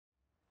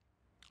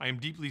I am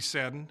deeply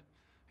saddened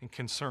and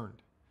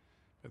concerned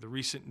by the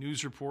recent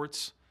news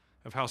reports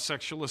of how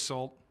sexual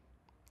assault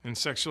and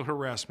sexual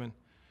harassment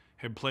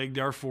have plagued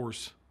our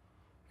force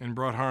and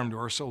brought harm to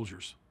our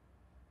soldiers.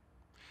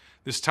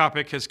 This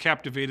topic has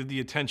captivated the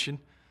attention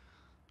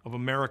of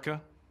America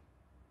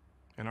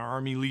and our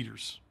Army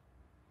leaders,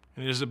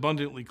 and it is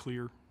abundantly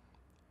clear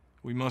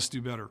we must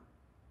do better.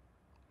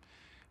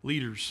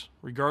 Leaders,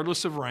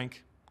 regardless of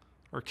rank,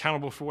 are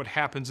accountable for what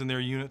happens in their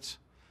units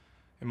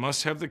and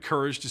must have the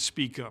courage to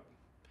speak up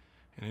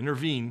and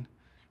intervene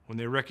when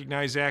they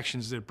recognize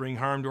actions that bring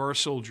harm to our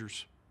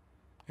soldiers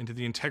and to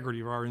the integrity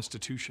of our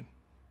institution.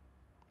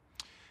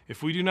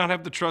 If we do not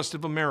have the trust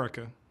of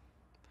America,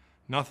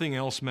 nothing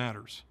else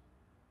matters.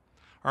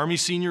 Army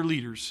senior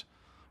leaders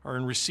are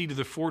in receipt of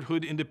the Fort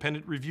Hood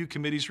Independent Review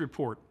Committee's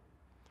report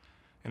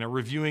and are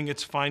reviewing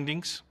its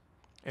findings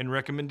and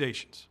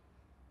recommendations.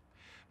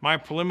 My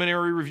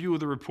preliminary review of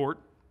the report,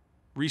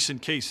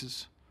 recent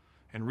cases,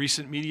 and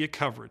recent media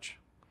coverage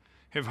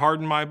have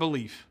hardened my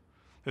belief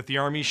that the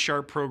Army's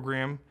SHARP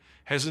program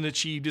hasn't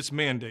achieved its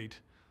mandate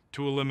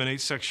to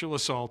eliminate sexual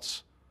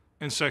assaults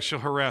and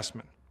sexual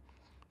harassment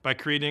by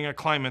creating a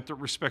climate that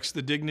respects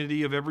the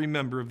dignity of every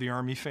member of the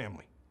Army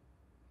family.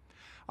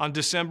 On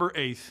December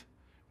 8th,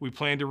 we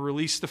plan to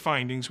release the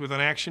findings with an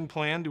action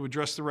plan to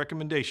address the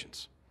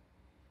recommendations.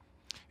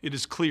 It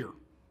is clear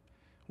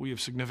we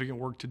have significant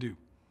work to do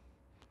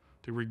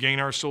to regain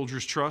our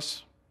soldiers'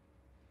 trust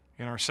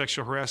in our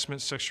sexual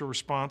harassment, sexual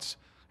response,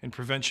 and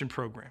prevention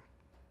program.